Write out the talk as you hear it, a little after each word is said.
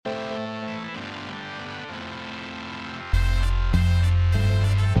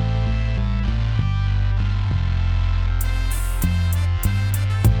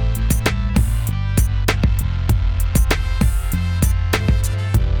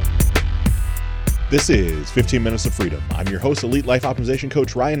This is 15 Minutes of Freedom. I'm your host, Elite Life Optimization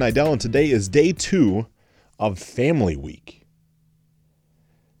Coach Ryan Niddel, and today is day 2 of Family Week.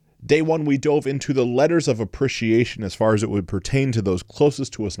 Day 1, we dove into the letters of appreciation as far as it would pertain to those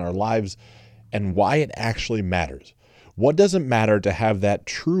closest to us in our lives and why it actually matters. What does it matter to have that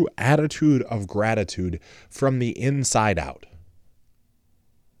true attitude of gratitude from the inside out?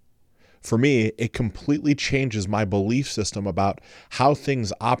 For me, it completely changes my belief system about how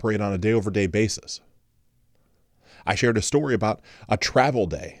things operate on a day-over-day basis. I shared a story about a travel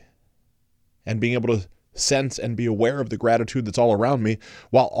day and being able to sense and be aware of the gratitude that's all around me,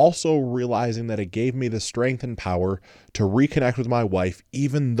 while also realizing that it gave me the strength and power to reconnect with my wife,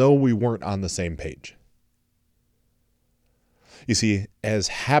 even though we weren't on the same page. You see, as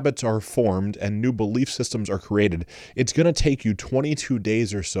habits are formed and new belief systems are created, it's going to take you 22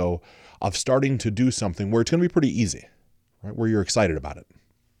 days or so of starting to do something where it's going to be pretty easy, right? Where you're excited about it.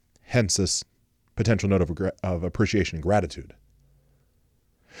 Hence this potential note of appreciation and gratitude.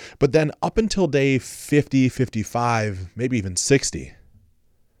 But then up until day 50, 55, maybe even 60,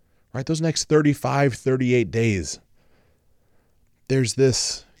 right? Those next 35, 38 days, there's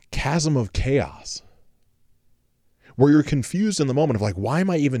this chasm of chaos where you're confused in the moment of like, why am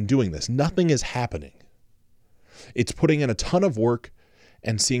I even doing this? Nothing is happening. It's putting in a ton of work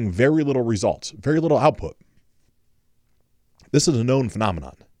and seeing very little results, very little output. This is a known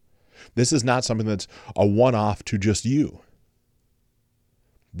phenomenon. This is not something that's a one-off to just you.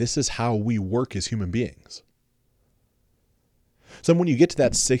 This is how we work as human beings. So when you get to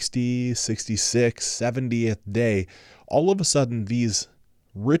that 60, 66, 70th day, all of a sudden these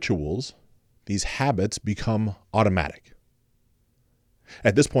rituals, these habits become automatic.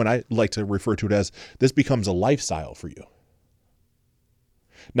 At this point, I like to refer to it as this becomes a lifestyle for you.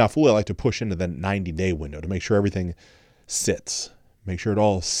 Now, fully, I like to push into the 90-day window to make sure everything sits, make sure it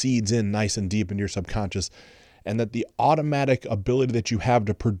all seeds in nice and deep into your subconscious, and that the automatic ability that you have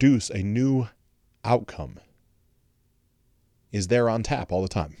to produce a new outcome is there on tap all the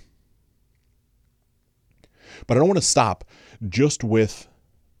time. But I don't want to stop just with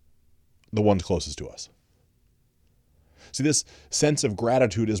the ones closest to us. See, this sense of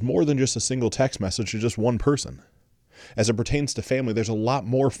gratitude is more than just a single text message to just one person. As it pertains to family, there's a lot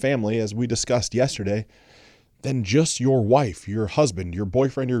more family, as we discussed yesterday, than just your wife, your husband, your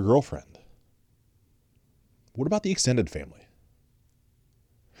boyfriend, your girlfriend. What about the extended family?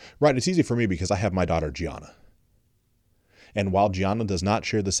 Right, it's easy for me because I have my daughter, Gianna. And while Gianna does not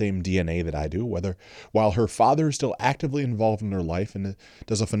share the same DNA that I do, while her father is still actively involved in her life and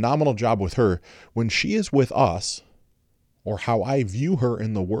does a phenomenal job with her, when she is with us, or how I view her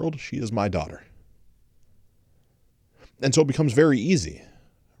in the world, she is my daughter. And so it becomes very easy,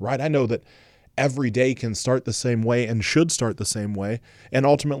 right? I know that every day can start the same way and should start the same way, and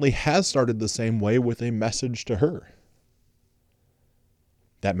ultimately has started the same way with a message to her.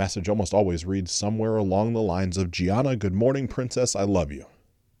 That message almost always reads somewhere along the lines of, Gianna, good morning, princess, I love you.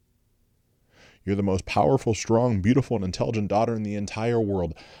 You're the most powerful, strong, beautiful, and intelligent daughter in the entire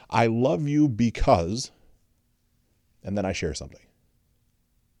world. I love you because, and then I share something.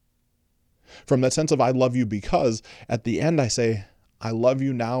 From that sense of I love you because, at the end I say, I love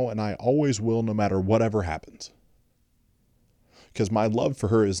you now and I always will no matter whatever happens. Because my love for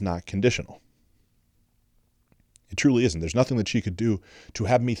her is not conditional. It truly isn't. There's nothing that she could do to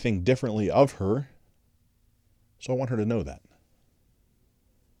have me think differently of her. So I want her to know that.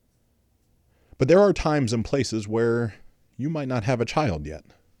 But there are times and places where you might not have a child yet.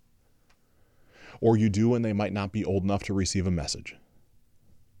 Or you do and they might not be old enough to receive a message.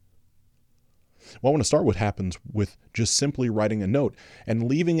 Well, I want to start what happens with just simply writing a note and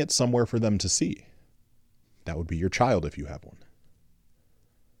leaving it somewhere for them to see. That would be your child if you have one.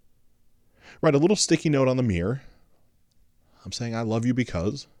 Write a little sticky note on the mirror. I'm saying I love you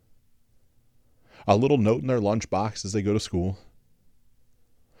because. A little note in their lunchbox as they go to school.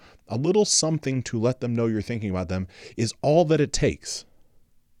 A little something to let them know you're thinking about them is all that it takes.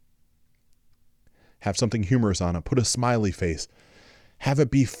 Have something humorous on it. Put a smiley face. Have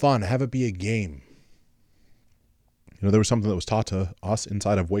it be fun. Have it be a game. You know, there was something that was taught to us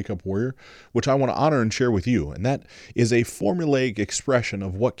inside of Wake Up Warrior, which I want to honor and share with you. And that is a formulaic expression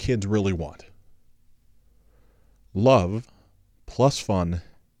of what kids really want. Love plus fun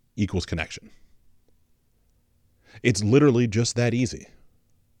equals connection. It's literally just that easy.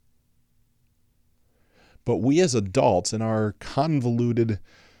 But we as adults in our convoluted,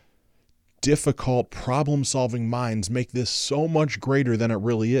 difficult, problem-solving minds make this so much greater than it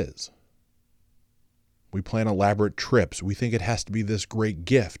really is. We plan elaborate trips. We think it has to be this great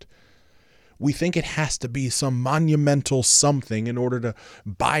gift. We think it has to be some monumental something in order to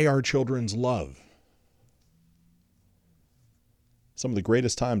buy our children's love. Some of the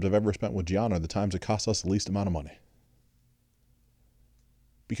greatest times I've ever spent with Gianna are the times it cost us the least amount of money.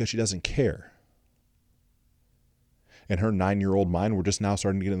 Because she doesn't care. In her 9-year-old mind, we're just now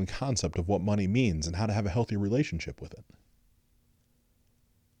starting to get in the concept of what money means and how to have a healthy relationship with it.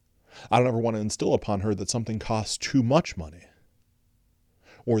 I don't ever want to instill upon her that something costs too much money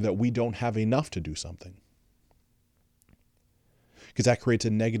or that we don't have enough to do something. Because that creates a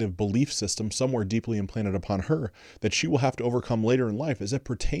negative belief system somewhere deeply implanted upon her that she will have to overcome later in life as it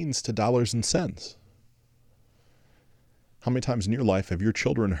pertains to dollars and cents. How many times in your life have your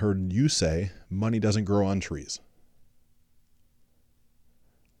children heard you say, money doesn't grow on trees?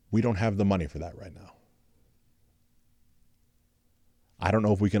 We don't have the money for that right now. I don't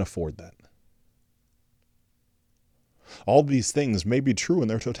know if we can afford that. All these things may be true in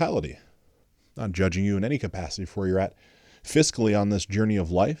their totality. Not judging you in any capacity for where you're at fiscally on this journey of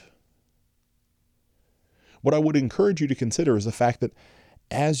life. What I would encourage you to consider is the fact that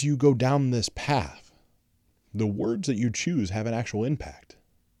as you go down this path, the words that you choose have an actual impact.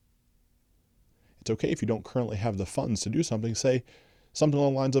 It's okay if you don't currently have the funds to do something. Say something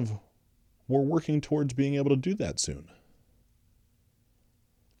along the lines of, we're working towards being able to do that soon.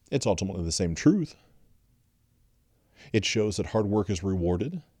 It's ultimately the same truth. It shows that hard work is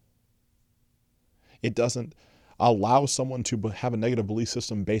rewarded. It doesn't allow someone to have a negative belief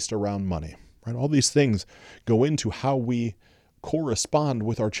system based around money. Right? All these things go into how we correspond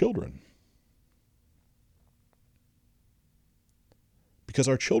with our children. Because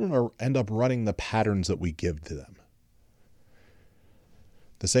our children end up running the patterns that we give to them.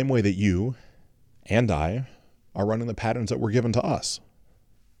 The same way that you and I are running the patterns that were given to us.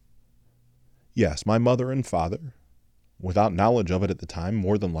 Yes, my mother and father, without knowledge of it at the time,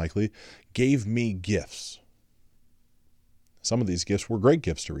 more than likely, gave me gifts. Some of these gifts were great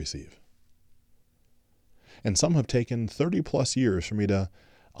gifts to receive. And some have taken 30 plus years for me to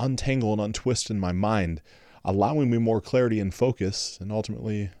untangle and untwist in my mind, allowing me more clarity and focus and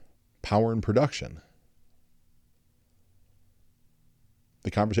ultimately power and production. The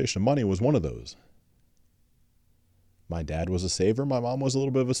conversation of money was one of those. My dad was a saver, my mom was a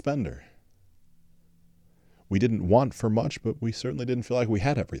little bit of a spender. We didn't want for much, but we certainly didn't feel like we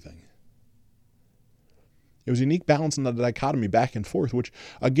had everything. It was a unique balance in the dichotomy back and forth, which,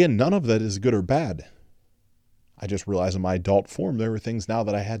 again, none of that is good or bad. I just realized in my adult form there were things now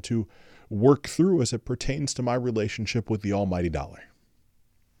that I had to work through as it pertains to my relationship with the almighty dollar.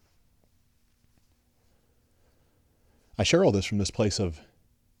 I share all this from this place of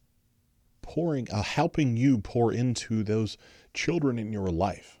helping you pour into those children in your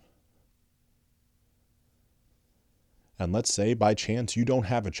life. And let's say by chance you don't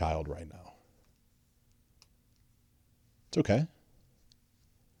have a child right now. It's okay.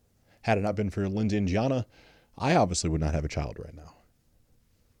 Had it not been for Lindsay and Gianna, I obviously would not have a child right now.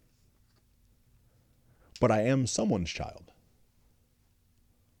 But I am someone's child.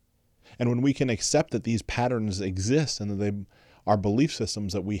 And when we can accept that these patterns exist and that they are belief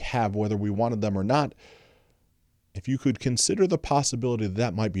systems that we have, whether we wanted them or not, if you could consider the possibility that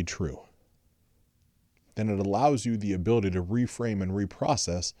that might be true, then it allows you the ability to reframe and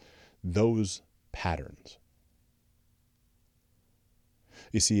reprocess those patterns.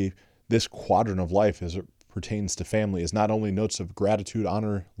 You see, this quadrant of life as it pertains to family is not only notes of gratitude,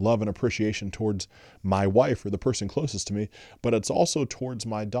 honor, love, and appreciation towards my wife or the person closest to me, but it's also towards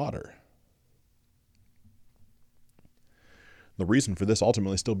my daughter. The reason for this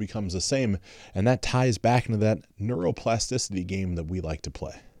ultimately still becomes the same, and that ties back into that neuroplasticity game that we like to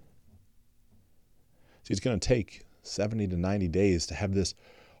play. See, it's going to take 70 to 90 days to have this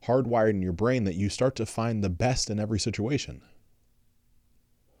hardwired in your brain that you start to find the best in every situation.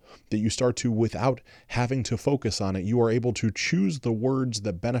 That you start to, without having to focus on it, you are able to choose the words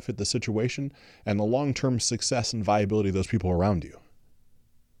that benefit the situation and the long-term success and viability of those people around you.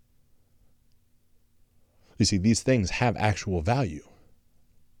 You see, these things have actual value.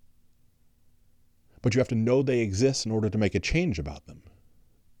 But you have to know they exist in order to make a change about them.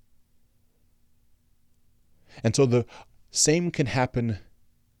 And so the same can happen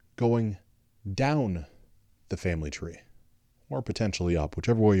going down the family tree, or potentially up,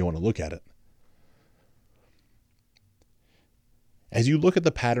 whichever way you want to look at it. As you look at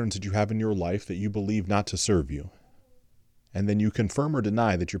the patterns that you have in your life that you believe not to serve you, and then you confirm or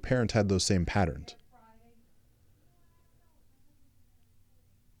deny that your parents had those same patterns,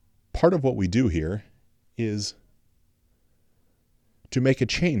 part of what we do here is to make a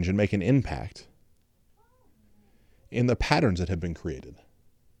change and make an impact in the patterns that have been created.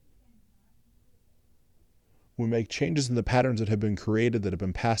 We make changes in the patterns that have been created, that have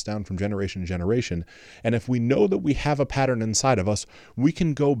been passed down from generation to generation. And if we know that we have a pattern inside of us, we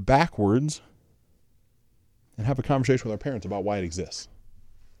can go backwards and have a conversation with our parents about why it exists.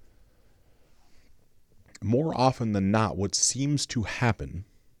 More often than not, what seems to happen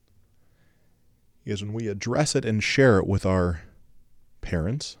is when we address it and share it with our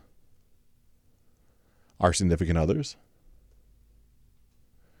parents, our significant others,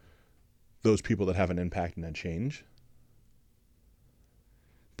 those people that have an impact and a change,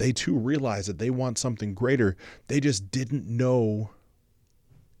 they too realize that they want something greater. They just didn't know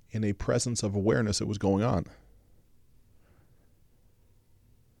in a presence of awareness that was going on.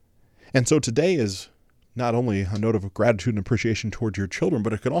 And so today is not only a note of gratitude and appreciation towards your children,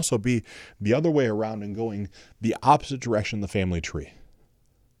 but it can also be the other way around and going the opposite direction in the family tree.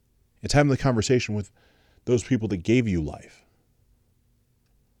 It's having the conversation with those people that gave you life.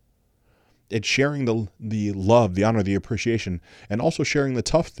 It's sharing the love, the honor, the appreciation, and also sharing the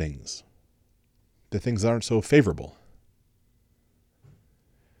tough things, the things that aren't so favorable,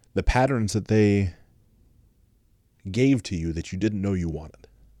 the patterns that they gave to you that you didn't know you wanted.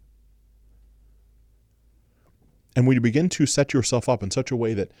 And when you begin to set yourself up in such a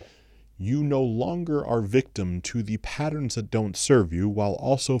way that you no longer are victim to the patterns that don't serve you, while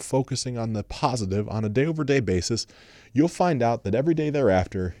also focusing on the positive on a day-over-day basis, you'll find out that every day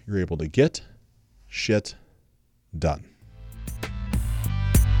thereafter, you're able to get shit done.